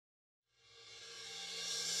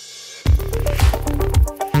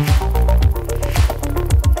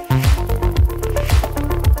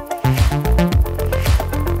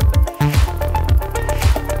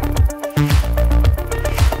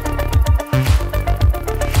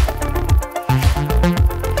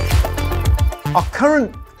Our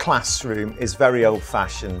current classroom is very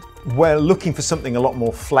old-fashioned. We're looking for something a lot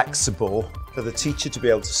more flexible for the teacher to be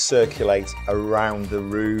able to circulate around the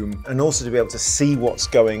room and also to be able to see what's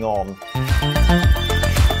going on.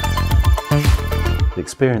 The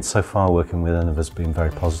experience so far working with Innova has been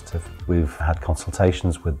very positive. We've had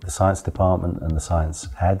consultations with the science department and the science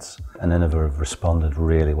heads, and Innova have responded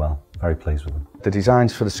really well. Very pleased with them. The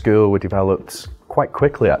designs for the school were developed quite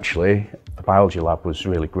quickly actually. The biology lab was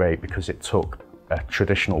really great because it took a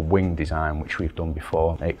traditional wing design, which we've done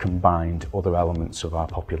before. It combined other elements of our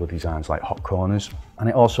popular designs like hot corners, and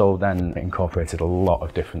it also then incorporated a lot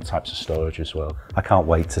of different types of storage as well. I can't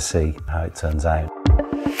wait to see how it turns out.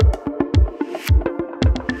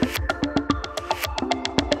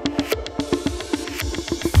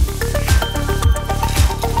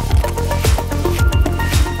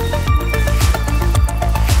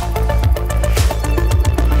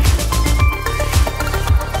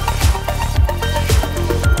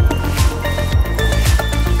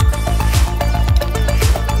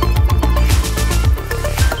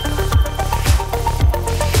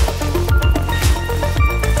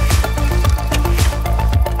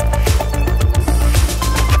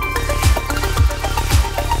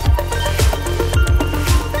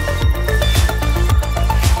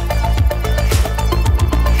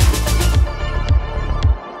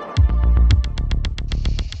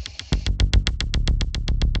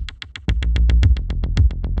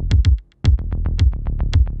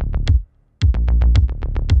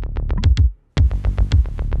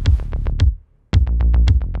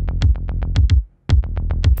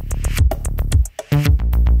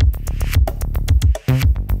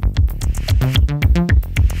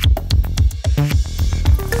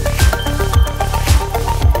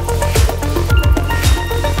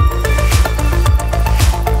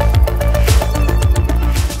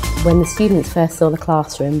 When the students first saw the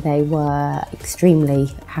classroom, they were extremely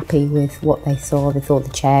happy with what they saw. They thought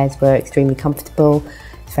the chairs were extremely comfortable,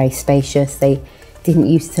 very spacious. They didn't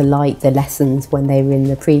used to like the lessons when they were in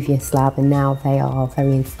the previous lab, and now they are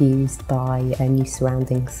very enthused by their new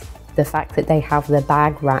surroundings. The fact that they have the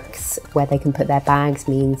bag racks where they can put their bags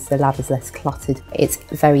means the lab is less cluttered. It's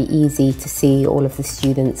very easy to see all of the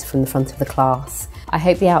students from the front of the class. I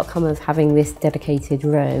hope the outcome of having this dedicated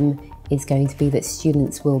room is going to be that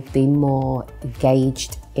students will be more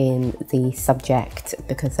engaged in the subject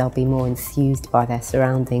because they'll be more enthused by their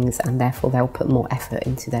surroundings, and therefore they'll put more effort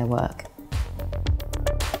into their work.